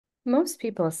Most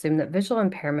people assume that visual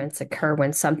impairments occur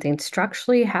when something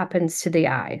structurally happens to the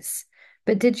eyes.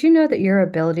 But did you know that your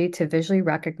ability to visually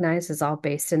recognize is all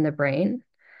based in the brain?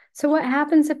 So, what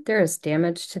happens if there is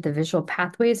damage to the visual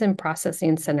pathways and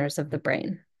processing centers of the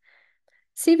brain?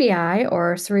 CVI,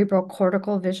 or cerebral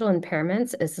cortical visual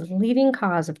impairments, is the leading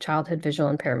cause of childhood visual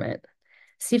impairment.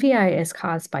 CVI is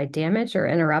caused by damage or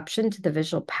interruption to the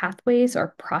visual pathways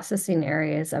or processing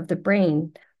areas of the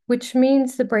brain, which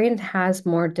means the brain has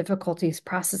more difficulties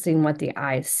processing what the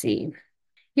eyes see.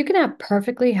 You can have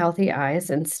perfectly healthy eyes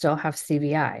and still have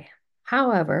CVI.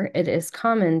 However, it is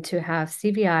common to have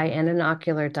CVI and an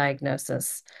ocular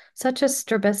diagnosis, such as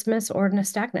strabismus or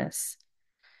nystagmus.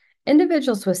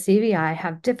 Individuals with CVI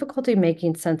have difficulty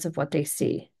making sense of what they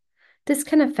see. This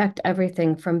can affect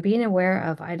everything from being aware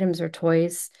of items or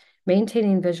toys,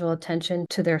 maintaining visual attention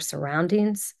to their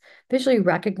surroundings, visually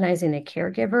recognizing a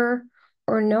caregiver,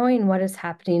 or knowing what is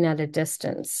happening at a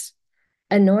distance.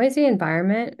 A noisy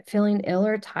environment, feeling ill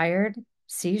or tired,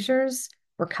 seizures,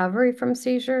 recovery from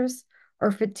seizures,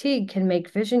 or fatigue can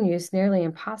make vision use nearly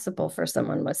impossible for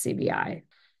someone with CVI.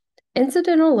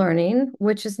 Incidental learning,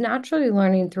 which is naturally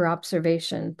learning through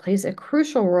observation, plays a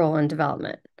crucial role in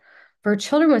development. For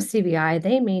children with CVI,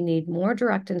 they may need more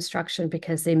direct instruction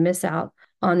because they miss out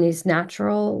on these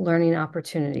natural learning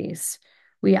opportunities.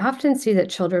 We often see that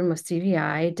children with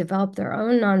CVI develop their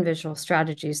own non-visual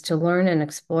strategies to learn and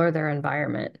explore their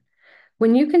environment.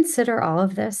 When you consider all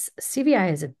of this,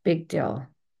 CVI is a big deal.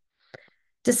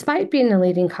 Despite being the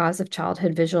leading cause of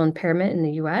childhood visual impairment in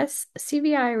the US,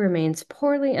 CVI remains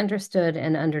poorly understood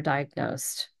and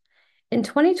underdiagnosed. In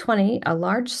 2020, a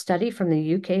large study from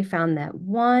the UK found that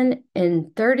 1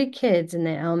 in 30 kids in the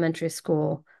elementary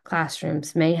school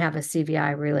classrooms may have a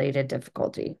CVI-related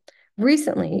difficulty.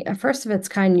 Recently, a first of its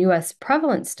kind US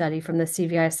prevalence study from the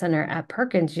CVI Center at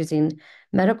Perkins using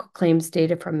medical claims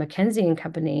data from McKinsey and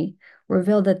Company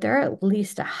revealed that there are at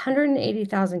least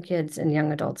 180,000 kids and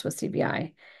young adults with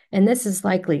CVI, and this is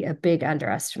likely a big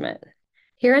underestimate.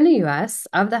 Here in the US,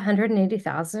 of the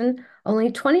 180,000,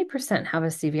 only 20% have a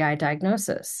CVI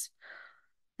diagnosis.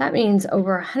 That means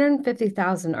over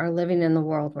 150,000 are living in the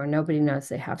world where nobody knows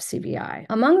they have CVI.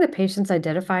 Among the patients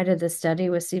identified in this study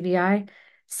with CVI,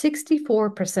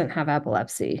 64% have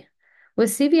epilepsy. With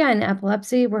CVI and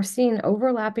epilepsy, we're seeing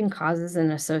overlapping causes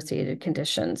and associated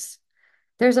conditions.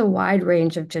 There's a wide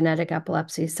range of genetic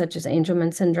epilepsies such as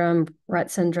Angelman syndrome,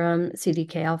 Rett syndrome,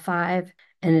 CDKL5,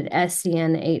 and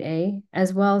SCN8A,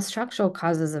 as well as structural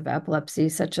causes of epilepsy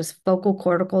such as focal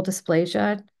cortical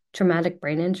dysplasia, traumatic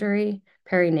brain injury,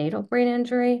 perinatal brain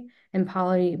injury, and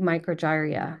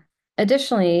polymicrogyria.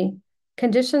 Additionally,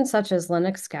 conditions such as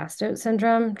Lennox-Gastaut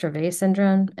syndrome, Dravet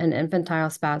syndrome, and infantile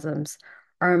spasms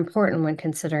are important when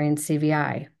considering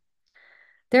CVI.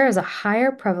 There is a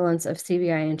higher prevalence of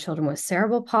CVI in children with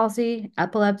cerebral palsy,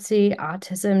 epilepsy,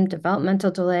 autism, developmental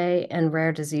delay, and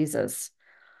rare diseases.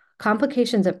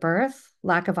 Complications at birth,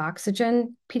 lack of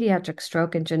oxygen, pediatric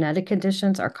stroke, and genetic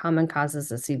conditions are common causes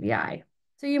of CVI.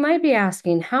 So you might be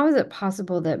asking, how is it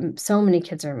possible that so many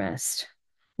kids are missed?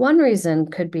 One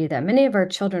reason could be that many of our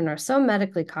children are so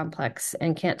medically complex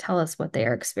and can't tell us what they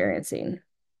are experiencing.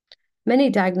 Many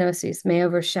diagnoses may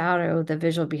overshadow the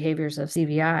visual behaviors of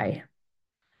CVI.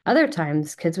 Other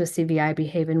times, kids with CVI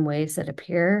behave in ways that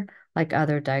appear like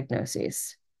other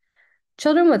diagnoses.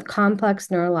 Children with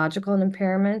complex neurological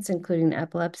impairments, including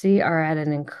epilepsy, are at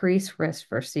an increased risk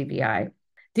for CVI.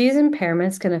 These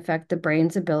impairments can affect the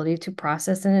brain's ability to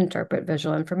process and interpret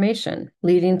visual information,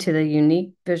 leading to the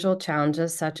unique visual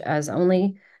challenges such as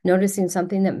only noticing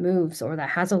something that moves or that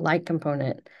has a light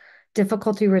component,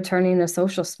 difficulty returning a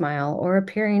social smile, or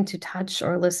appearing to touch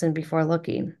or listen before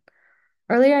looking.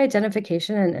 Early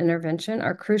identification and intervention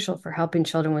are crucial for helping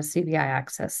children with CVI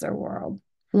access their world.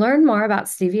 Learn more about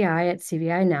CVI at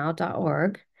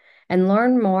cvinow.org and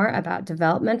learn more about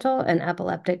developmental and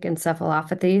epileptic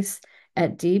encephalopathies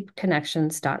at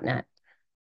deepconnections.net.